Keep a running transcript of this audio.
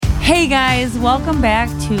Hey guys, welcome back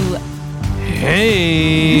to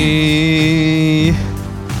Hey.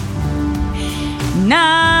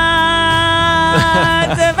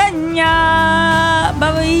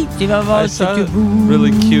 I saw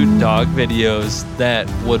really cute dog videos that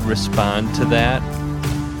would respond to that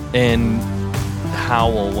and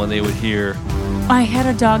howl when they would hear. I had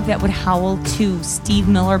a dog that would howl to Steve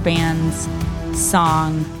Miller Band's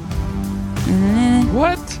song.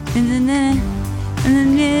 What? In the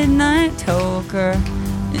midnight toker,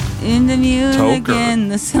 in the music Toker. in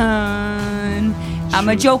the sun. I'm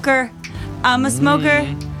a joker, I'm a smoker,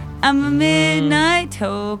 I'm a midnight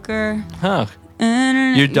toker. Huh.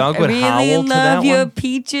 Your dog would I howl really to love that your one?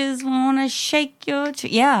 peaches, wanna shake your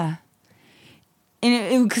yeah.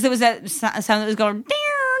 And because it was that sound that was going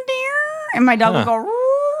dear, dear, and my dog would go.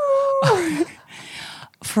 "Roo."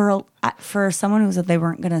 For someone who said they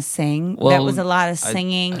weren't gonna sing, that Well, was a lot of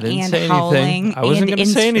singing I didn't and say howling. anything. I wasn't and going to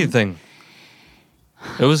say instrument- anything.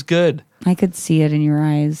 It was good. I could see it in your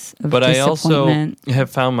eyes of But I also disappointment. have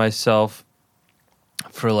found myself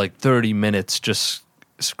for like 30 minutes just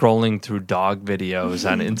scrolling through dog videos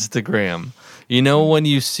on Instagram. You know, when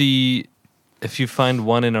you see, if you find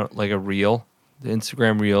one in a reel, the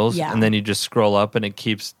Instagram reels, Yeah. and then you just scroll up and it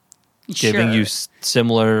keeps giving Sure. you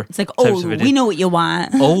similar It's like, types oh, of we know what you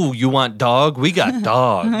want. Oh, you want dog? We got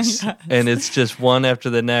dogs. And it's just one after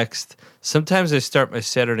the next. Sometimes I start my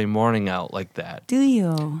Saturday morning out like that. Do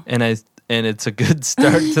you? And it's a good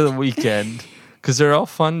start to the weekend because they're all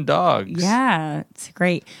fun dogs. Yeah, it's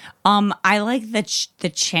great. I like the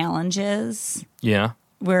challenges Yeah.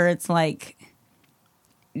 where it's like,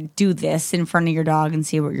 do this in front of your dog and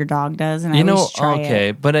see what your dog does. And You I know, always try okay.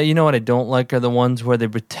 it. But you know what I don't like are the ones where they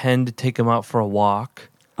pretend to take them out for a walk.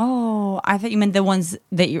 Oh, I thought you meant the ones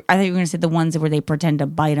that I thought you were going to say the ones where they pretend to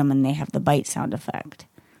bite them and they have the bite sound effect.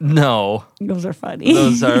 No, Those are funny.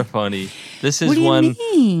 those are funny. This is What do you one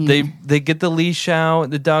mean? they get the leash out,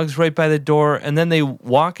 the dog's right by the door, and then they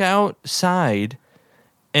walk outside,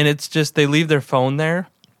 and it's just they leave their phone there,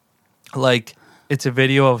 like it's a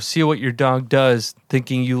video of see what your dog does,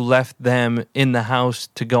 thinking you left them in the house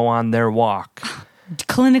to go on their walk.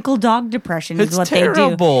 Clinical dog depression is It's what they do.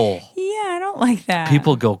 terrible. Yeah, I don't like that.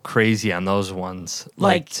 People go crazy on those ones,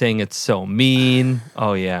 like Like- saying it's so mean.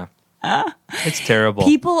 Oh yeah, it's terrible.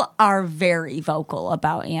 People are very vocal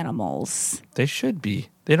about animals. They should be.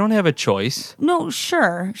 They don't have a choice. No,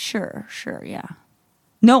 sure, yeah.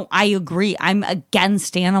 No, I agree. I'm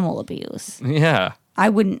against animal abuse. Yeah. I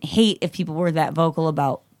wouldn't hate if people were that vocal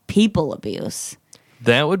about people abuse.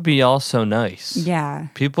 That would be also nice. Yeah.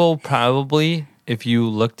 People probably, if you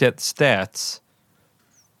looked at stats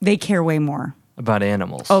They care way more. about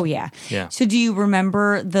animals. Oh, yeah. Yeah. So do you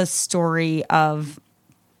remember the story of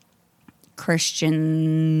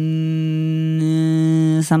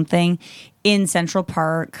Christian something in Central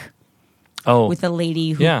Park Oh, with a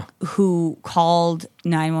lady who called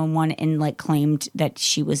 911 and like claimed that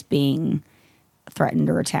she was being threatened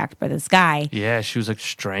or attacked by this guy? yeah, she was like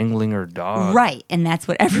strangling her dog. Right. And that's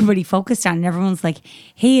what everybody focused on. And everyone's like,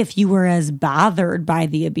 hey, if you were as bothered by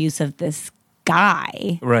the abuse of this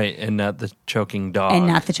guy Right, and not the choking dog. and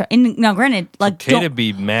not the and now granted, like okay to don't-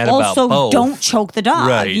 be mad also about both. don't choke the dog.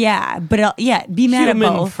 Right. Yeah. But be mad Human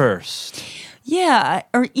at both. first. Yeah.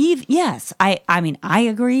 Or even yes. I mean I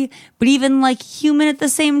agree. But even like human at the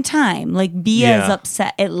same time. Like be as Yeah.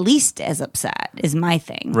 upset, at least as upset is my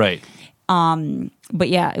thing. Right. But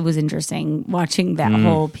yeah, it was interesting watching that Mm.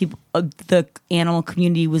 whole people. The animal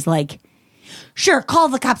community was like, "Sure, call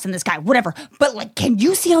the cops on this guy, whatever." But like, can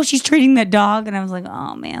you see how she's treating that dog? And I was like,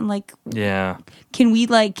 "Oh man, like, Yeah. can we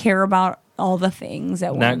like care about all the things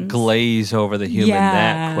at Not once?" glaze over the human Yeah.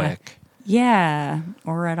 that quick. Yeah,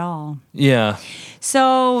 or at all. Yeah.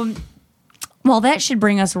 So, well, that should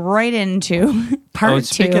bring us right into part Oh, two.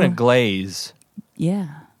 speaking of glaze, Yeah.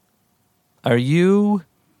 are you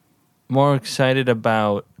more excited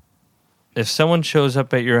about if someone shows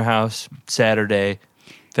up at your house Saturday,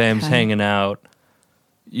 fam's Okay. hanging out,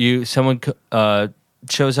 someone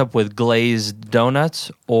shows up with glazed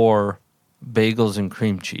donuts or bagels and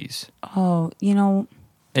cream cheese? Oh,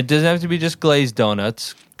 It doesn't have to be just glazed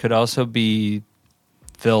donuts. Could also be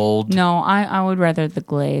filled. no, I would rather the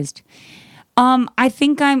glazed. I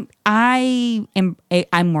think I'm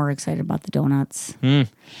more excited about the donuts.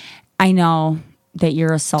 I know that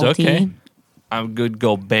you're a It's salty. okay. I would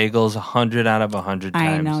go bagels 100 out of 100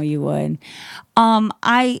 times. I know you would.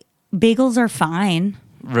 Bagels are fine.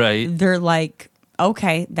 Right. They're like,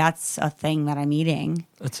 okay, that's a thing that I'm eating.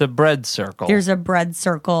 It's a bread circle. There's a bread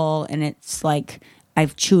circle, and it's like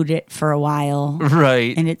I've chewed it for a while,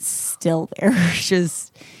 right. and it's still there. It's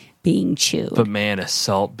just being chewed. But man, a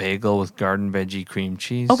salt bagel with garden veggie cream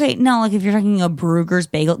cheese. Okay, no, like if you're talking a Bruegger's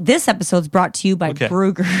bagel, this episode's brought to you by Okay.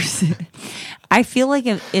 Bruegger's. I feel like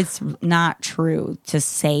it's not true to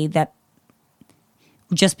say that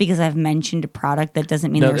just because I've mentioned a product, that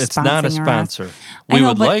doesn't mean No, they're it's sponsoring not a us. sponsor. I We know,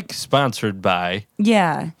 would but- like sponsored by.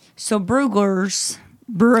 Yeah. So Bruegger's.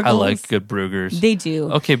 I like good Bruegger's. They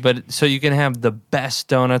do. Okay, but so you can have the best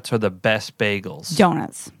donuts or the best bagels.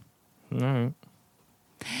 Donuts.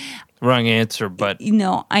 Wrong answer, but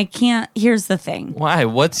I can't. Here's the thing. why?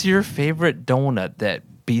 What's your favorite donut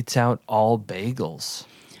that beats out all bagels?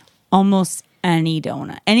 Almost any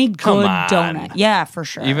donut. Any Come good on. donut. Yeah, for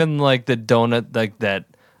sure. Even like the donut, like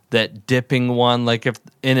that dipping one. Like if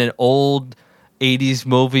in an old 80s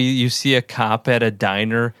movie you see a cop at a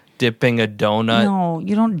diner dipping a donut. No,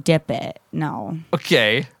 you don't dip it. No.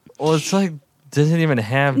 Okay. Well, it's like doesn't even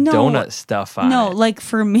have No. donut stuff on No, it. like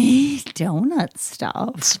for me, donut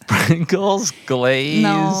stuff. Sprinkles, glaze.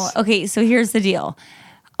 No. Okay, so here's the deal.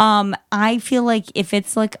 I feel like if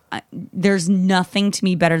it's like there's nothing to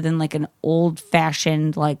me better than like an old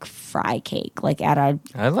fashioned like fry cake, like at a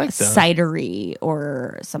I like that. cidery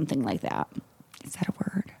or something like that. Is that a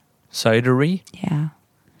word? Cidery? Yeah.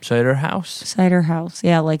 Cider house? Cider house.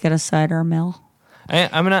 Yeah, like at a cider mill.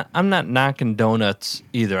 I'm not knocking donuts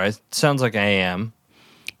either. It sounds like I am.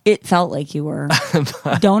 It felt like you were.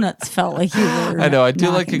 Donuts felt like you were. I know I do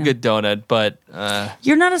like a knocking them. good donut, but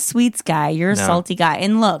You're not a sweets guy. You're a No. salty guy.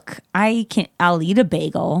 And look, I'll eat a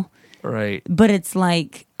bagel, right. but it's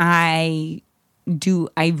like I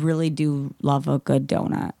really do love a good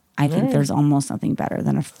donut. I think there's almost nothing better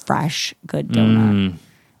than a fresh, good donut.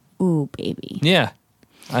 Ooh, baby. Yeah,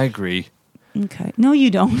 I agree. Okay. No, you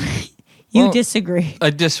don't. You Well, disagree. I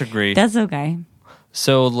disagree. That's okay.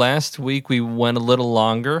 So last week we went a little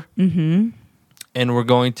longer, and we're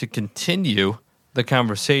going to continue the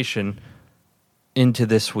conversation into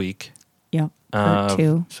this week. Yep. Part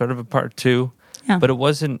two. Sort of a part two. Yeah. But it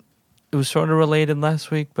was sort of related last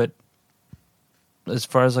week, but as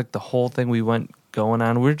far as like the whole thing we went going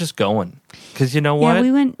on, we're just going. Because you know what? Yeah,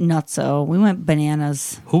 we went nutso. We went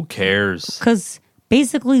bananas. Who cares? Because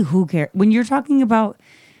basically, who cares? When you're talking about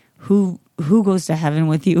who goes to heaven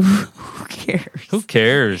with you, who cares? Who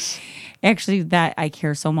cares? Actually, that I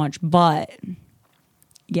care so much. But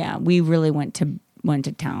yeah, we really went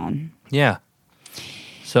to town. Yeah.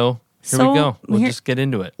 So here So, we go. We'll here- just get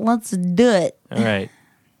into it. Let's do it. All right.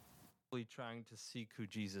 Trying to seek who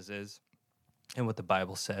Jesus is and what the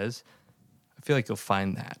Bible says. I feel like you'll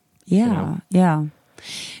find that. Yeah, know? yeah.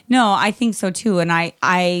 No, I think so too. And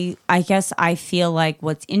I guess I feel like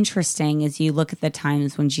what's interesting is you look at the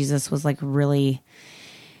times when Jesus was like really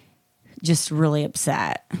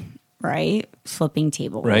upset, right? Flipping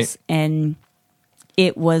tables. Right. And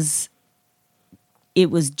it was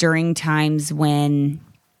during times when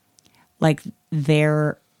like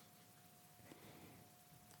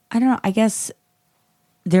I don't know, I guess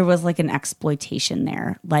there was like an exploitation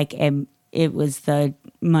there. Like it was the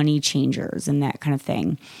money changers and that kind of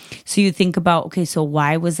thing. So you think about, okay, so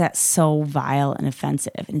why was that so vile and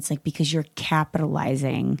offensive? And it's like, because you're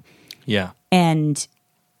capitalizing. Yeah. And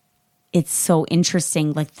it's so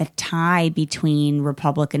interesting, like the tie between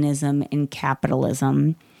republicanism and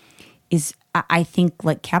capitalism is, I think,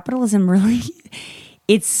 like capitalism really,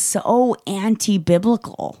 it's so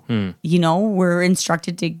anti-biblical. You know, we're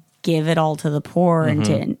instructed to give it all to the poor and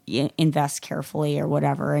to invest carefully or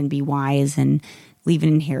whatever and be wise and leave an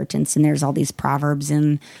inheritance. And there's all these proverbs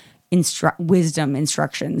and wisdom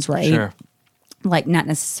instructions, right? Sure. Like not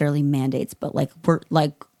necessarily mandates, but like we're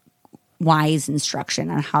like wise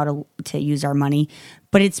instruction on how to use our money.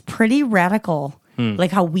 But it's pretty radical,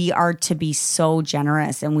 like how we are to be so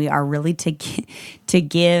generous and we are really to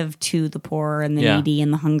give to the poor and the needy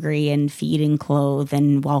and the hungry and feed and clothe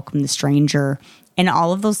and welcome the stranger. And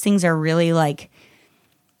all of those things are really like,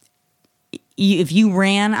 if you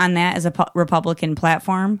ran on that as a Republican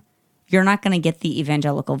platform, you're not going to get the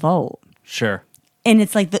evangelical vote. Sure. And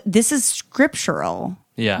it's like, this is scriptural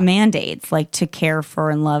mandates, like to care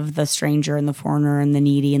for and love the stranger and the foreigner and the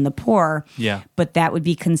needy and the poor. Yeah. But that would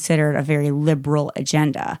be considered a very liberal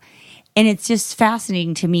agenda. And it's just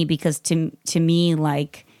fascinating to me because to me,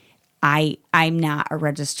 like, I'm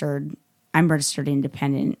registered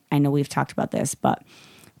independent. I know we've talked about this, but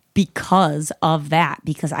because of that,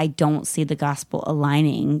 because I don't see the gospel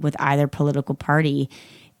aligning with either political party,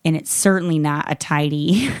 and it's certainly not a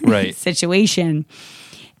tidy situation.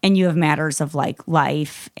 And you have matters of like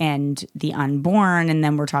life and the unborn, and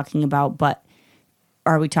then we're talking about, but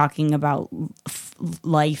are we talking about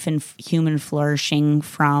life and human flourishing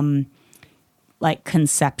from like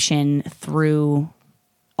conception through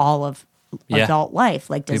all of Yeah. adult life.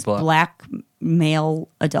 Like, does People- black male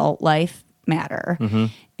adult life matter? Mm-hmm.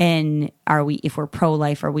 And if we're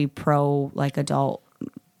pro-life, are we pro like adult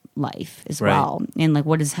life as Right. well? And like,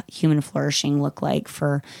 what does human flourishing look like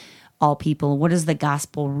for all people? What does the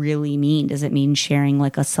gospel really mean? Does it mean sharing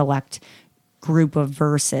like a select group of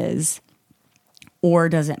verses, or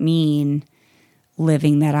does it mean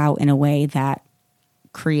living that out in a way that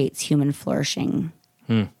creates human flourishing?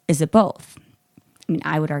 Is it both? I mean,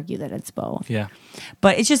 I would argue that it's both. Yeah.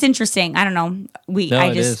 But it's just interesting. I don't know.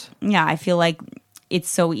 It is. Yeah, I feel like it's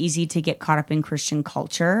so easy to get caught up in Christian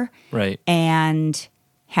culture Right. and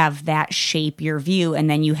have that shape your view. And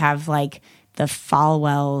then you have like the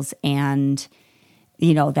Falwells and,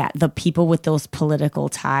 that the people with those political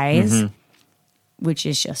ties, which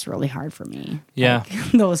is just really hard for me. Yeah.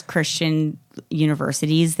 Like, those Christian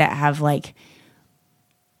universities that have like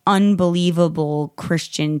unbelievable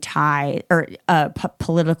Christian tie or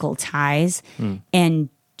political ties and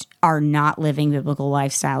are not living biblical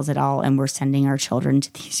lifestyles at all, and we're sending our children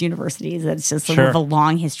to these universities. It's just we have a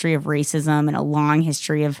long history of racism and a long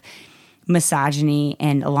history of misogyny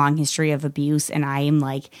and a long history of abuse, and I am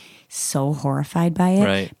like so horrified by it.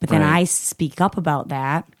 Right, but then right. I speak up about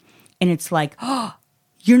that, and it's like, oh,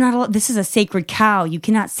 you're not allowed, this is a sacred cow. You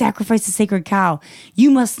cannot sacrifice a sacred cow. You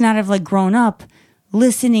must not have like grown up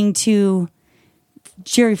listening to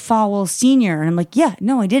Jerry Falwell Sr. And I'm like, yeah,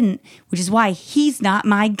 no, I didn't, which is why he's not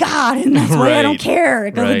my God. And that's why I don't Right. care.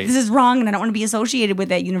 Because Right. this is wrong and I don't want to be associated with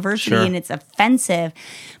that university Sure. and it's offensive.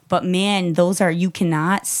 But man, you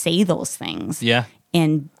cannot say those things. Yeah.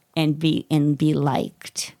 And be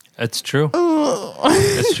liked. It's true.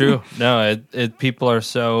 It's true. No, people are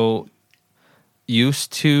so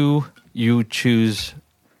used to you choose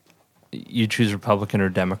Republican or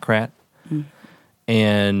Democrat,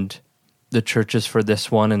 and the church is for this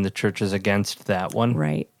one and the church is against that one.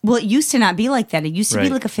 Right. Well, it used to not be like that. It used to be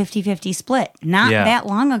Right. like a 50-50 split. Not Yeah. that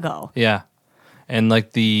long ago. Yeah. And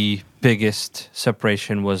like the biggest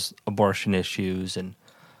separation was abortion issues, and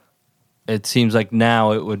it seems like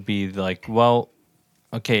now it would be like, well,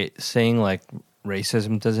 okay, saying like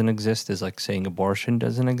racism doesn't exist is like saying abortion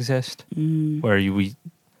doesn't exist. Where we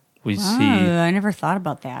Oh, see. I never thought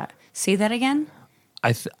about that. Say that again?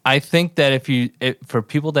 I think that for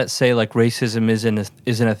people that say like racism isn't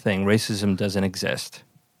a thing, racism doesn't exist,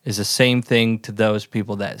 is the same thing to those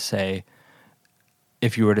people that say,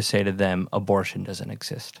 if you were to say to them, abortion doesn't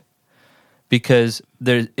exist, because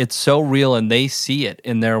it's so real and they see it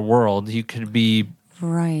in their world. You could be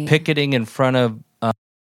Right. picketing in front of,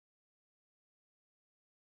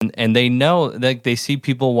 and they know, like they see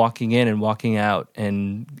people walking in and walking out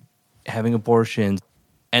and having abortions,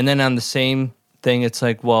 and then on the same thing, it's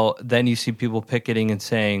like, well, then you see people picketing and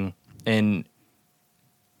saying and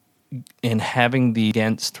having the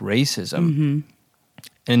against racism,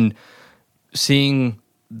 and seeing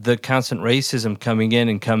the constant racism coming in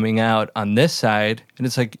and coming out on this side, and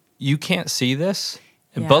it's like, you can't see this,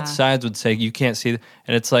 and both Yeah. sides would say you can't see, and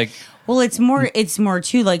it's like, Well, it's more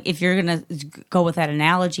too, like, if you're going to go with that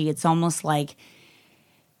analogy, it's almost like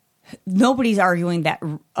nobody's arguing that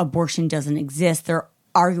abortion doesn't exist. They're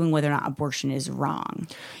arguing whether or not abortion is wrong.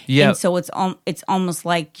 Yeah. And so it's almost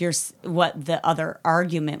like what the other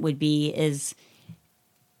argument would be is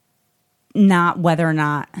not whether or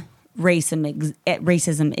not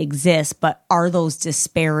racism exists, but are those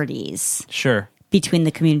disparities sure. between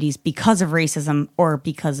the communities because of racism or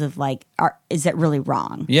because of is it really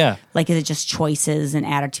wrong? Yeah. Like, is it just choices and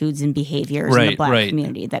attitudes and behaviors in the Right, black right.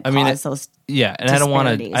 community that I mean, cause those? Yeah, and I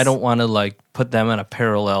disparities. don't want to like put them in a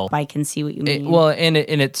parallel. I can see what you mean. And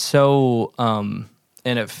it's so and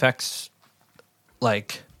it affects,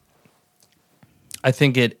 like, I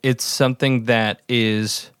think it's something that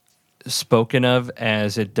is spoken of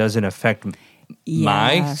as it doesn't affect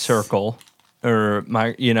my Yes. circle or my,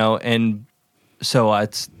 and so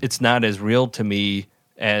it's not as real to me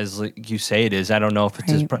as like you say it is. I don't know if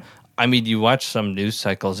it's as Right. I mean, you watch some news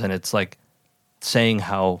cycles and it's like saying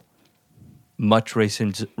how much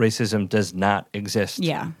racism does not exist.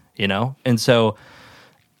 Yeah. And so,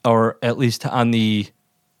 or at least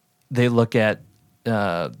they look at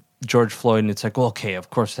George Floyd and it's like, well, okay, of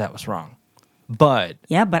course that was wrong, but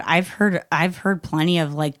Yeah, but I've heard plenty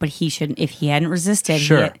of but he shouldn't, if he hadn't resisted.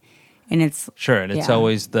 Sure. And it's sure, and it's yeah.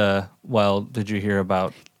 always well, did you hear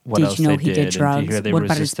about what Did else you know they he did did? drugs? And did you hear they What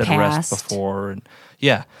about his resisted arrest past? before? And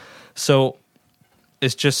yeah, so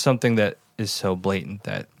it's just something that is so blatant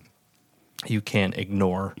that you can't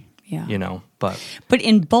ignore. Yeah. But But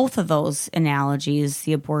in both of those analogies,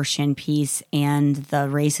 the abortion piece and the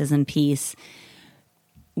racism piece,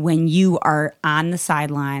 when you are on the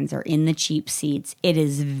sidelines or in the cheap seats, it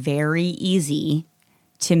is very easy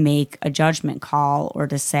to make a judgment call or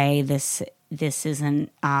to say this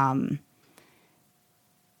isn't, oh,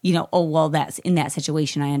 well, that's in that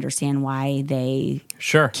situation. I understand why they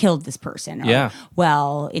Sure. killed this person. Or, Yeah.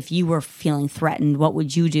 well, if you were feeling threatened, what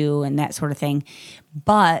would you do? And that sort of thing.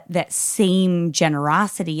 But that same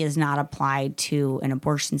generosity is not applied to an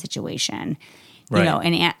abortion situation. Right.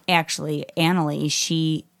 And actually, Annalie,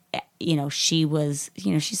 she was,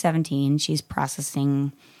 she's 17. She's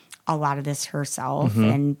processing a lot of this herself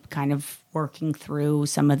and kind of working through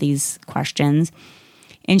some of these questions.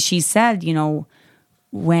 And she said,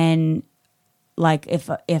 when, like, if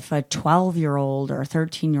a 12-year-old or a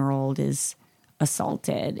 13-year-old is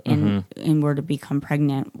assaulted and were to become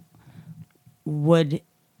pregnant, would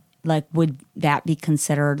that be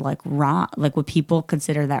considered like wrong? Like, would people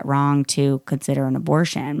consider that wrong to consider an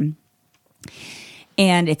abortion?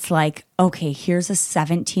 And it's like, okay, here's a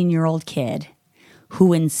 17-year-old kid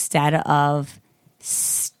who, instead of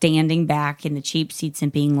standing back in the cheap seats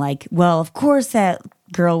and being like, well, of course that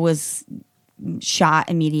girl was shot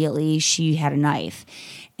immediately, she had a knife.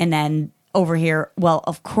 And then over here, well,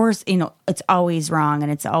 of course, it's always wrong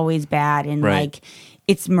and it's always bad and Right. like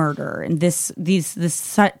it's murder. And this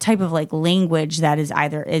type of like language that is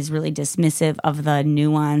really dismissive of the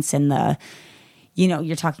nuance and the,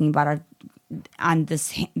 you're talking about on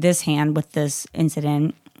this hand with this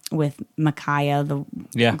incident with Micaiah, the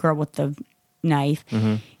girl with the knife.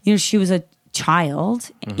 She was a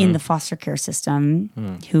child in the foster care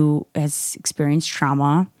system who has experienced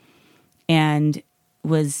trauma and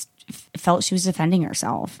felt she was defending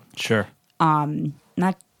herself. Sure. I'm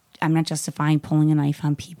not justifying pulling a knife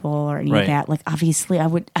on people or any Right. of that. Like, obviously,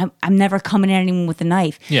 I'm never coming at anyone with a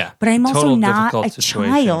knife. Yeah. But I'm also Total not a difficult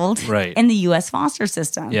situation. child Right. in the U.S. foster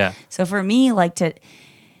system. Yeah. So for me,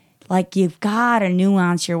 you've got to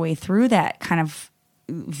nuance your way through that kind of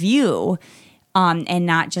view, and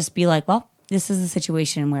not just be like, well, this is a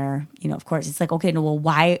situation where, of course, it's like, okay, no,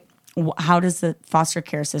 well, how does the foster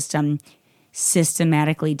care system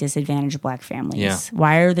systematically disadvantage Black families? Yeah.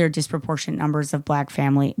 Why are there disproportionate numbers of Black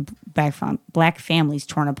families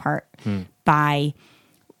torn apart by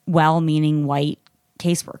well-meaning white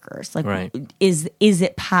caseworkers? Like, Right. is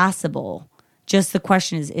it possible? Just the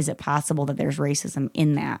question is it possible that there's racism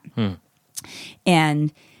in that?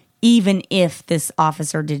 And even if this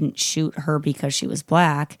officer didn't shoot her because she was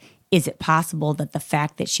Black, is it possible that the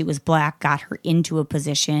fact that she was Black got her into a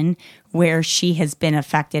position where she has been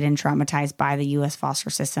affected and traumatized by the U.S. foster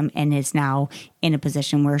system and is now in a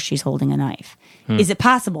position where she's holding a knife? Is it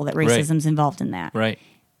possible that racism's involved in that? Right.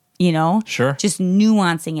 Sure. Just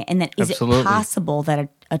nuancing it. And then is Absolutely. it possible that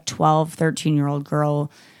a 12, 13-year-old girl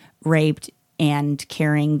raped and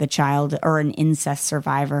carrying the child, or an incest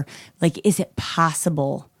survivor, like, is it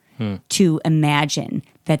possible to imagine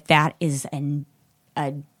that is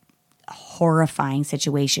a horrifying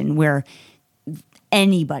situation where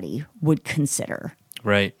anybody would consider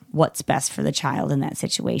Right. what's best for the child in that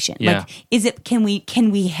situation? Yeah. Like, can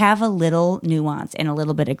we have a little nuance and a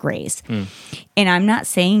little bit of grace? And I'm not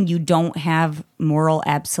saying you don't have moral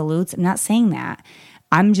absolutes. I'm not saying that.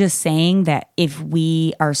 I'm just saying that if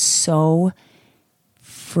we are so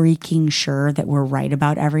freaking sure that we're right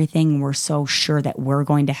about everything, we're so sure that we're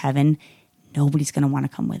going to heaven, nobody's going to want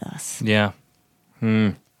to come with us. Yeah.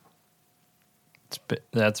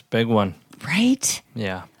 That's a big one. Right?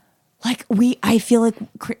 Yeah. Like, I feel like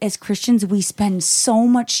as Christians, we spend so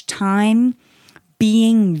much time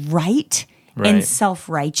being right. And Right.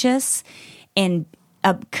 self-righteous and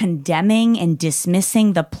condemning and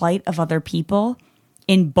dismissing the plight of other people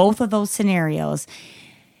in both of those scenarios,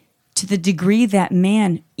 to the degree that,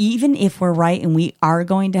 man, even if we're right and we are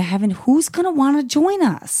going to heaven, who's going to want to join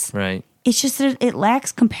us? Right. It's just that it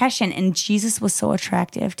lacks compassion. And Jesus was so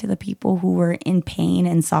attractive to the people who were in pain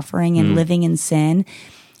and suffering and living in sin.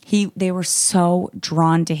 They were so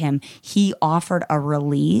drawn to him. He offered a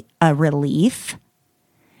relief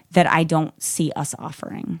that I don't see us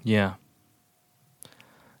offering. Yeah.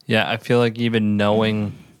 Yeah, I feel like even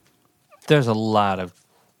knowing there's a lot of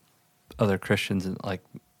other Christians, and like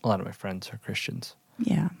a lot of my friends are Christians.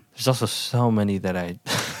 Yeah. There's also so many that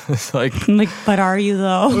it's like, But are you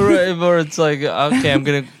though? right, or it's like, okay, I'm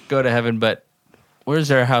going to go to heaven, but where's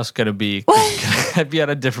their house going to be? Could I be on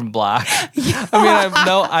a different block? Yeah. I mean,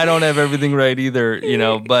 I don't have everything right either,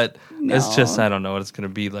 but it's just, I don't know what it's going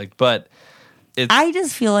to be like, but I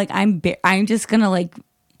just feel like I'm just going to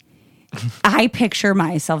I picture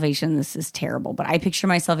my salvation. This is terrible, but I picture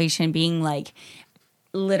my salvation being like,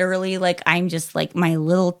 literally, like, I'm just like my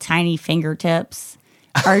little tiny fingertips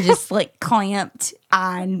are just like clamped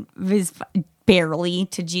on his barely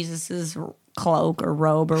to Jesus's cloak or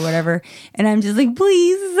robe or whatever. And I'm just like,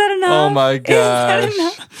 please, is that enough? Oh my Is that gosh.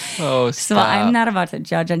 enough? Oh, So stop. I'm not about to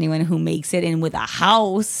judge anyone who makes it in with a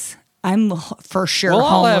house. I'm for sure We'll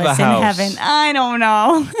all have a homeless in house. heaven. I don't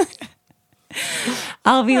know.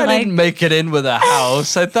 I'll be I like, didn't make it in with a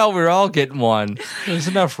house. I thought we were all getting one. There's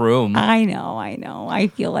enough room. I know. I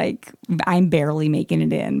feel like I'm barely making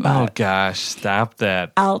it in, but Oh gosh, stop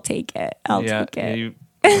that. I'll take it. I'll take it.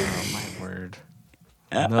 Oh my word.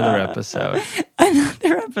 Another episode.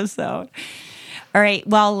 Another episode. All right.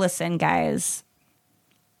 Well, listen, guys.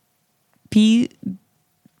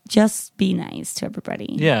 Just be nice to everybody.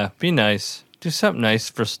 Yeah, be nice. Do something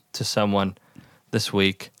nice to someone this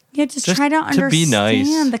week. Yeah, just Just try to to understand be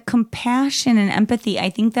nice. the compassion and empathy. I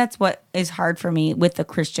think that's what is hard for me with the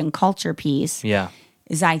Christian culture piece. Yeah.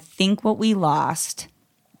 Is I think what we lost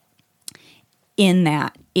in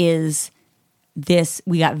that is this.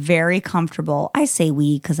 We got very comfortable. I say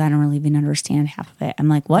we because I don't really even understand half of it. I'm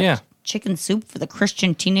like, what? Yeah. Chicken soup for the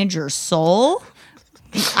Christian teenager's soul?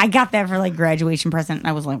 I got that for like graduation present. And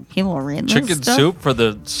I was like, people are reading this Chicken stuff? soup for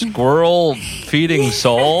the squirrel feeding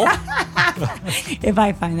soul. If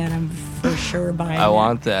I find that, I'm for sure buying I it.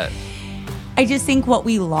 want that. I just think what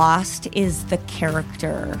we lost is the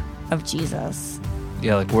character of Jesus.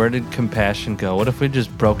 Yeah, like where did compassion go? What if we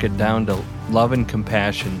just broke it down to love and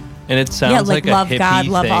compassion? And it sounds like a love hippie God,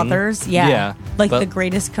 love thing. others. Yeah. Yeah. Like but- the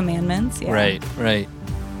greatest commandments. Yeah. Right.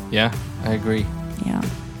 Yeah, I agree. Yeah.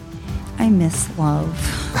 I miss love.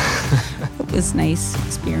 It was nice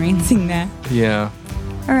experiencing that. Yeah.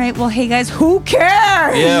 All right. Well, hey, guys, who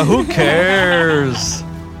cares? Yeah, who cares?